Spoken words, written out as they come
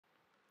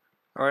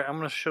Alright, I'm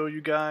going to show you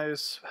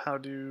guys how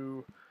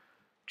to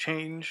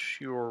change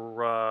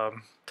your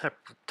type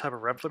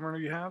of rev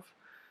limiter you have.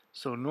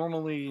 So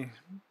normally,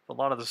 a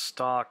lot of the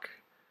stock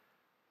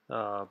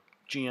uh,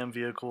 GM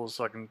vehicles,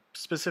 so I can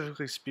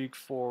specifically speak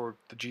for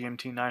the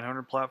GMT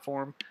 900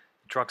 platform,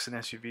 trucks and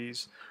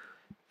SUVs,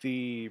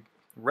 the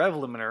rev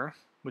limiter,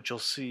 which you'll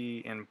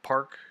see in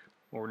park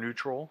or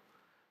neutral,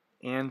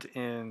 and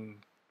in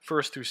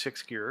first through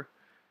sixth gear,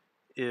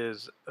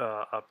 is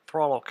a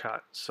throttle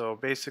cut. So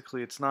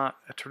basically, it's not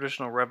a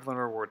traditional rev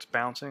limiter where it's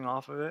bouncing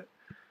off of it.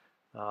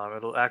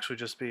 It'll actually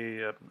just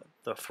be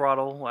the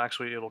throttle.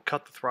 Actually, it'll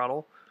cut the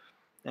throttle,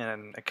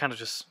 and it kind of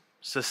just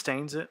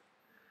sustains it.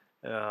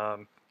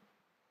 Um,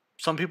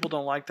 some people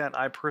don't like that.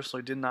 I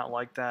personally did not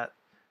like that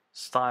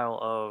style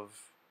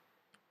of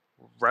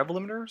rev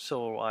limiter,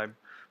 so I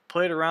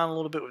played around a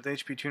little bit with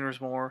HP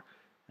tuners more,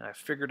 and I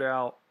figured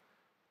out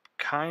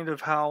kind of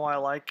how I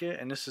like it.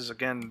 And this is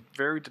again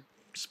very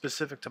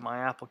specific to my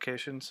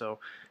application. So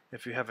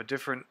if you have a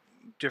different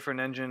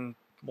engine,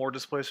 more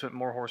displacement,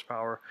 more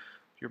horsepower,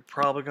 you're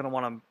probably going to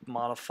want to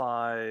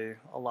modify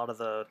a lot of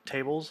the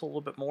tables a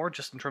little bit more,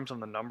 just in terms of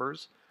the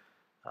numbers.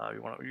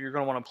 You're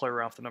going to want to play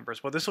around with the numbers,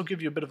 but this will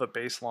give you a bit of a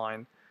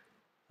baseline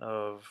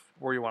of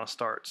where you want to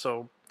start.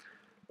 So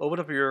open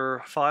up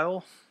your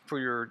file for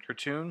your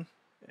tune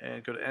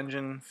and go to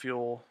Engine,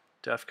 Fuel,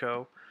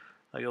 Defco.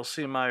 You'll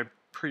see in my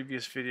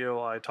previous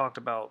video I talked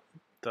about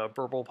the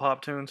burble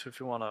pop tune, so if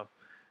you want to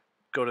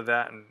go to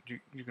that and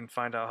you can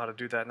find out how to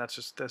do that, and that's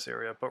just this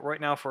area. But right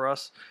now for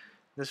us,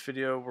 this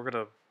video, we're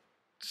going to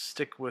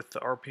stick with the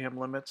RPM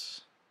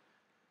limits.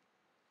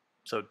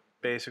 So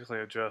basically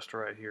adjust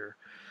right here.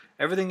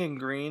 Everything in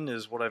green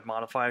is what I've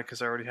modified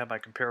because I already have my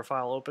compare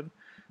file open.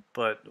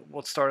 But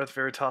let's start at the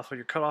very top. So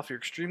your cutoff, your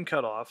extreme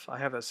cutoff, I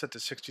have that set to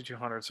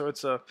 6200. So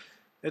it's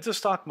a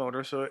stock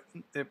motor. So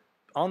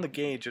on the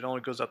gauge it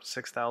only goes up to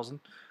 6000.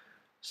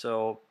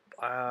 So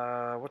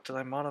what did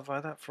I modify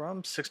that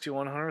from?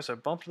 6100. So I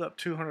bumped it up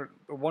 200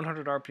 or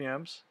 100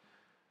 RPMs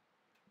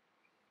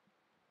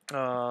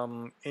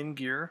in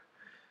gear.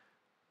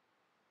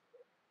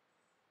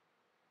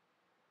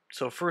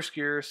 So first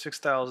gear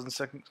 6,000,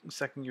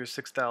 second gear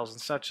 6,000.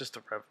 It's not just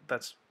the rev.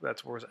 That's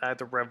where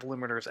the rev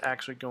limiter is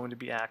actually going to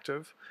be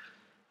active.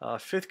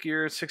 Fifth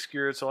gear, sixth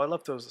gear. So I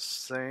left those the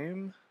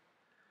same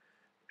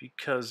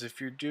because if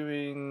you're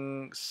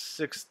doing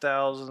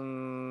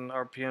 6,000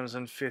 RPMs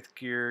in fifth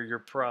gear, you're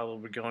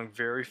probably going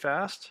very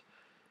fast.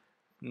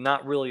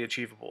 Not really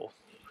achievable.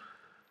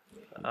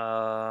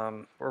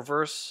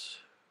 Reverse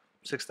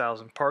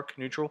 6,000, park,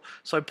 neutral.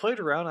 So I played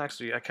around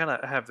actually. I kind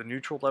of have the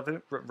neutral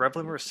rev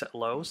limiter set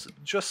low, so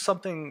just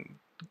something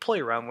to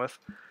play around with,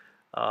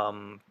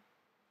 kind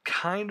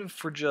of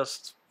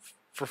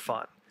for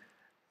fun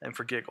and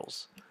for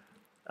giggles.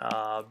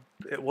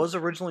 It was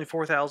originally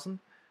 4,000.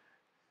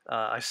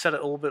 I set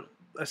it a little bit.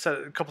 I set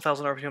it a couple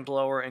thousand RPMs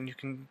lower, and you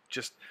can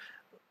just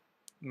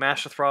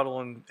mash the throttle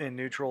in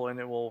neutral,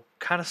 and it will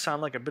kind of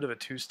sound like a bit of a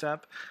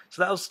two-step.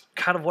 So that was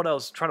kind of what I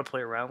was trying to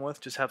play around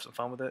with, just have some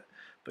fun with it.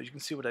 But you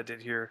can see what I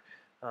did here.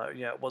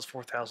 Yeah, it was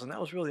 4,000.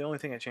 That was really the only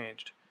thing I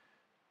changed.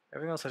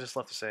 Everything else I just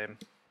left the same.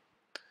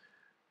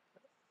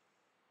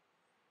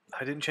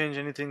 I didn't change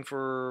anything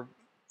for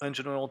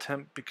engine oil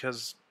temp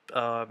because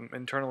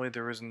internally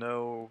there is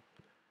no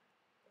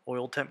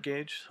oil temp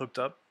gauge hooked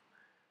up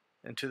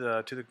into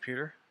the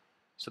computer,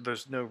 so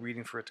there's no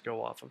reading for it to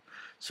go off of.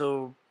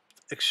 So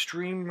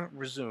extreme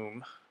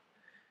resume.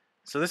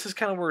 So this is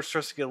kind of where it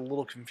starts to get a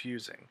little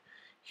confusing.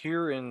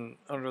 Here in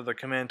under the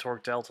command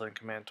torque delta and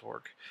command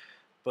torque,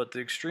 but the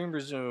extreme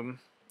resume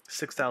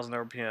 6,000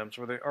 RPMs,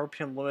 where the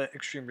RPM limit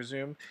extreme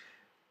resume,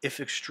 if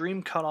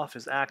extreme cutoff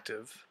is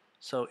active,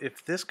 so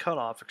if this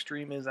cutoff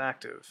extreme is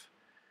active,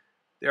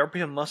 the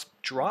RPM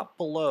must drop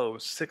below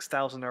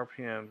 6,000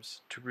 RPMs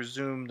to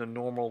resume the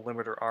normal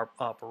limiter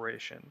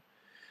operation.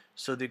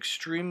 So the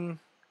extreme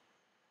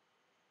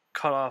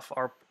cutoff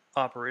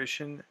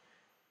operation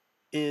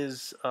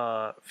is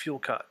fuel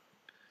cut.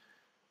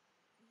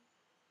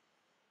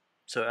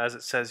 So as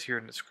it says here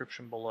in the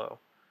description below.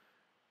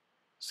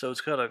 So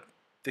it's got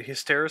the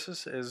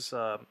hysteresis is,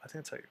 I think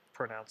that's how you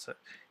pronounce it.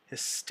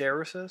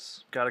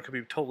 Hysteresis? God, I could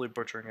be totally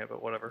butchering it,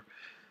 but whatever.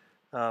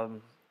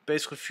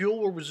 Basically, fuel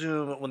will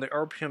resume when the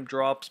RPM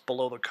drops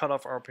below the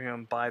cutoff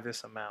RPM by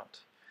this amount.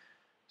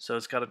 So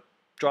it's got to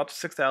drop to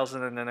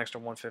 6,000 and then extra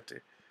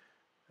 150.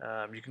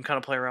 You can kind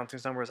of play around with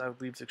these numbers. I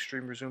would leave the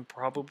extreme resume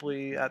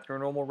probably at your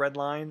normal red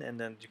line, and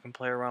then you can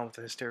play around with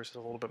the hysteresis a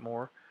little bit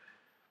more.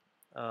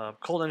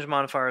 Cold engine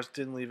modifiers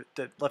didn't leave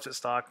it, left it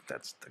stock.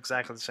 That's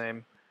exactly the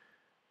same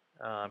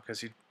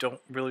because you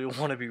don't really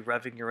want to be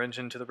revving your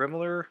engine to the rim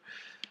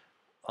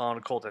on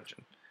a cold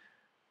engine.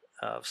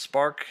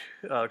 Spark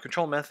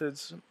control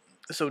methods.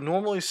 So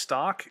normally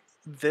stock,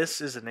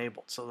 this is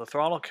enabled. So the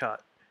throttle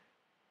cut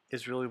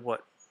is really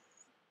what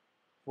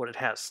it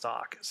has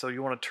stock. So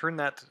you want to turn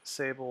that to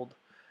disabled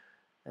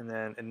and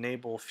then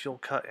enable fuel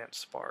cut and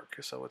spark.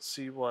 So let's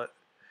see what,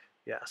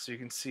 yeah, so you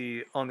can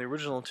see on the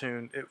original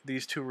tune,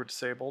 these two were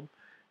disabled,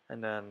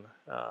 and then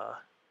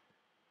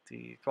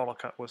the throttle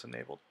cut was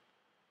enabled.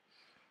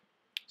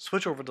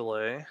 switchover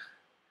delay.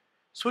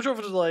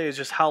 Switchover delay is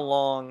just how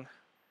long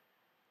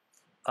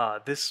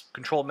this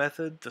control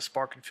method, the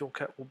spark and fuel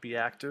cut, will be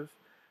active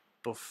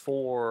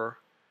before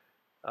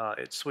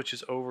it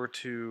switches over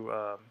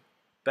to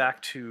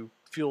back to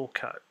fuel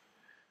cut.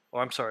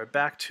 Or I'm sorry,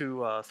 back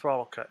to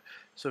throttle cut.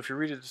 So if you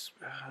read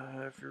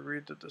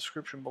the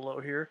description below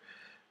here,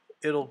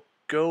 it'll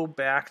go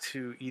back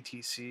to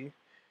ETC.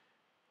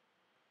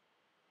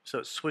 So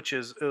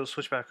it'll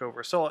switch back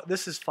over. So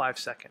this is 5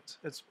 seconds.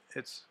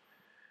 It's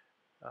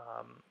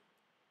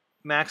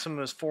maximum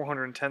is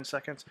 410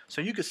 seconds.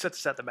 So you could set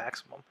this at the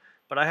maximum,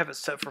 but I have it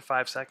set for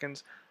 5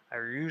 seconds. I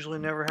usually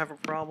never have a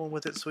problem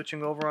with it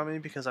switching over on me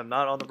because I'm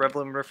not on the rev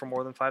limiter for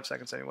more than 5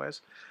 seconds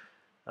anyways.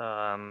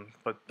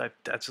 But I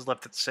just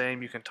left it the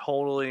same. You can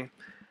totally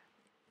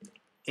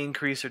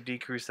increase or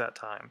decrease that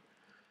time.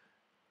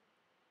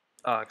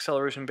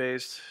 Acceleration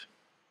based,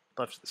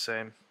 left it the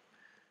same.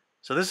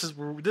 So this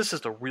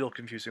is the real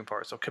confusing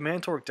part. So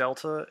command torque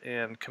delta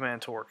and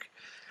command torque.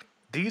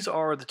 These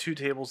are the two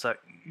tables that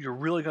you're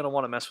really going to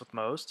want to mess with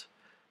most.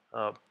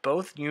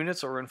 Both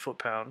units are in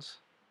foot-pounds,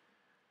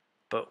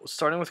 but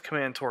starting with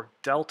command torque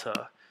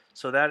delta,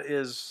 so that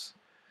is,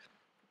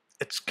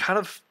 it's kind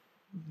of,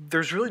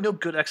 there's really no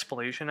good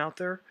explanation out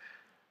there.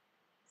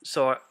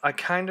 So I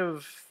kind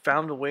of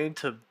found a way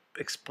to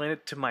explain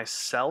it to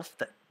myself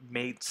that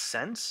made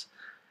sense.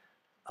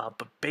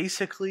 But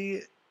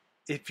basically,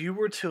 if you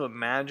were to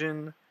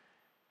imagine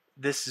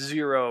this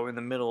 0 in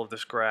the middle of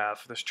this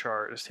graph, this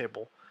chart, this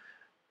table,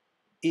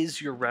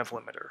 is your rev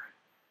limiter.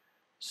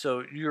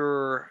 So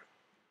you're,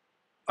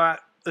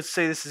 let's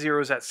say this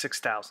 0 is at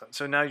 6,000.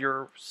 So now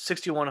you're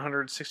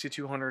 6,100,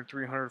 6,200,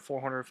 300,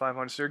 400,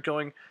 500. So you're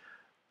going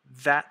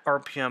that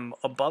RPM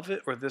above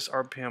it or this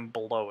RPM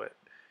below it.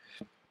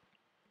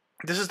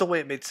 This is the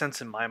way it made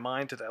sense in my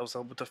mind that I was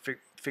able to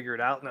figure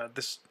it out. Now,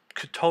 this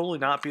could totally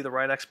not be the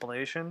right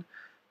explanation,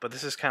 but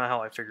this is kind of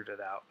how I figured it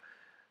out.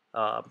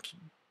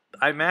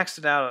 I maxed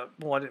it out.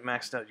 Well, I didn't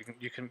max it out.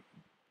 You can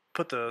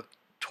put the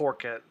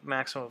torque at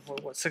maximum of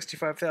what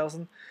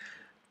 65,000.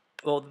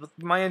 Well,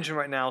 my engine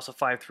right now is a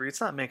 5.3. It's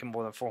not making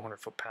more than 400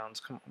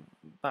 foot-pounds,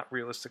 not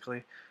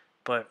realistically.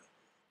 But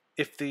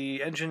if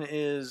the engine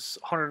is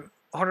 100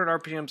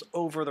 RPMs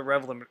over the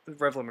rev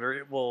limiter,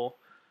 it will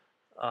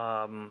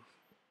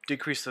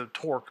decrease the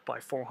torque by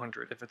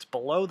 400. If it's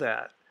below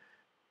that,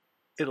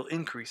 it'll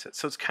increase it.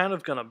 So it's kind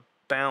of going to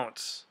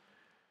bounce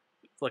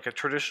like a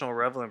traditional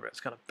rev limiter. It's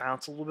going to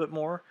bounce a little bit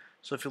more.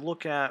 So if you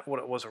look at what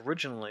it was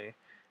originally,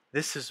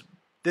 this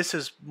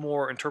is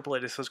more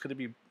interpolated, so it's going to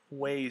be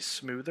way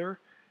smoother.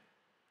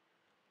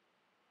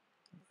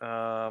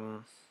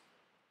 And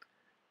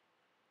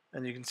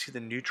you can see the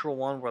neutral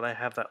one where I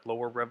have that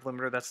lower rev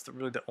limiter. That's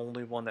really the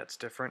only one that's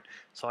different.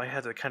 So I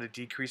had to kind of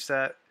decrease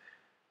that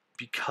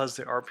because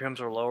the RPMs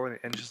are lower and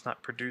the engine's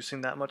not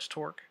producing that much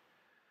torque.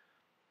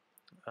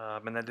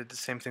 And I did the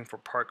same thing for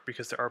park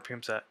because the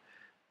RPM's at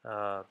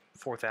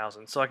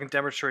 4,000. So I can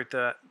demonstrate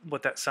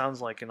what that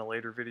sounds like in a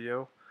later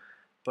video.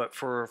 But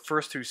for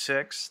first through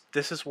 6,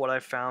 this is what I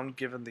found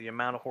given the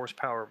amount of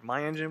horsepower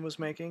my engine was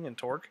making and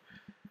torque.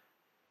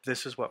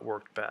 This is what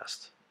worked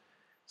best.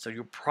 So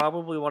you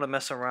probably want to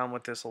mess around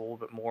with this a little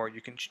bit more. You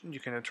can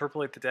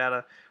interpolate the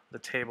data, the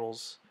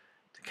tables,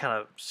 to kind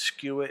of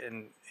skew it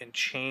and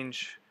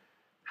change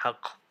how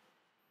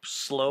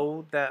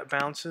slow that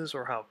bounces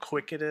or how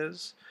quick it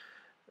is.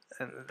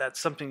 And that's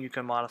something you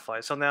can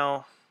modify. So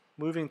now,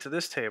 moving to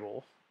this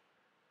table,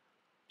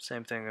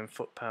 same thing in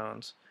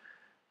foot-pounds.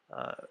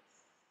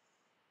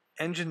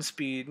 Engine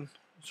speed,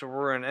 so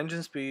we're in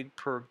engine speed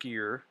per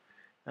gear,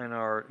 and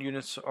our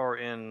units are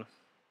in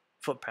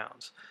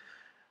foot-pounds.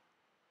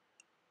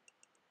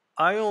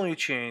 I only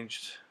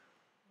changed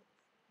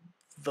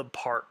the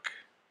park.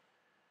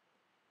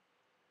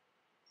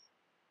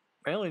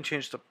 I only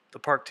changed the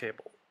park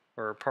table,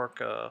 or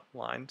park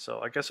line,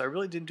 so I guess I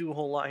really didn't do a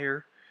whole lot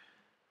here.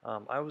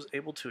 I was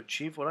able to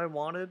achieve what I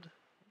wanted,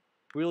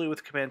 really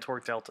with command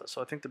torque delta.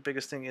 So I think the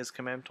biggest thing is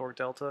command torque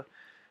delta.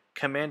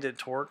 Commanded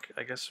torque,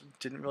 I guess,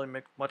 didn't really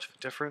make much of a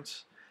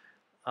difference.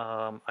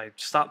 I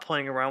stopped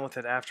playing around with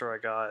it after I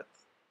got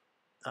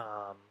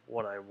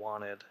what I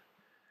wanted.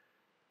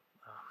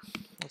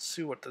 Let's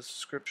see what the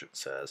description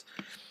says.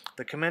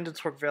 The commanded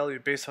torque value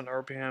based on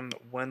RPM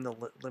when the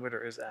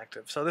limiter is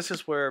active. So this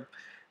is where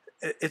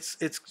it's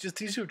just,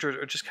 these are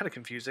just kind of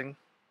confusing.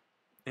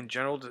 In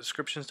general, the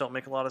descriptions don't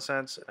make a lot of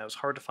sense, and it was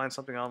hard to find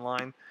something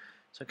online.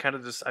 So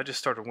I just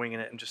started winging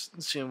it and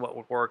just seeing what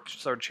would work. Just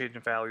started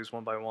changing values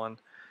one by one.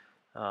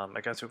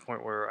 I got to a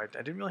point where I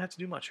didn't really have to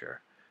do much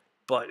here.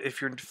 But if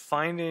you're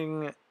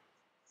finding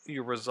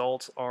your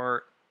results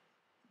you're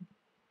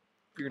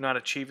not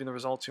achieving the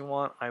results you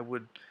want, I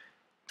would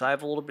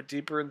dive a little bit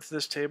deeper into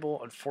this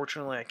table.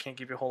 Unfortunately, I can't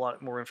give you a whole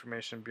lot more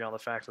information beyond the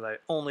fact that I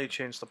only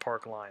changed the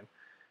park line.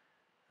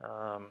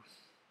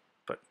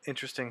 But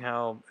interesting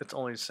how it's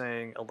only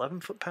saying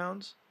 11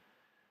 foot-pounds.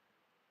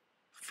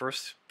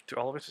 First,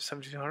 all the way to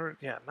 1,700.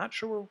 Yeah, I'm not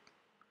sure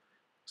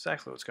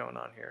exactly what's going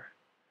on here.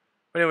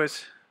 But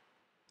anyways,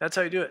 that's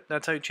how you do it.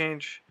 That's how you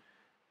change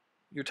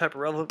your type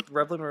of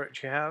rev limiter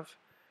that you have.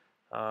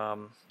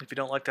 If you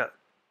don't like that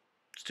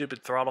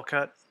stupid throttle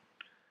cut,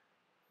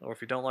 or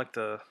if you don't like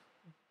the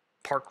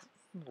park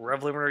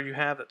rev limiter you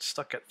have that's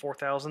stuck at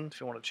 4,000, if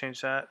you want to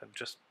change that and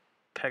just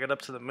peg it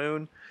up to the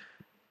moon,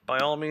 by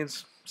all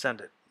means,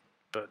 send it.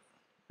 But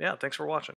yeah, thanks for watching.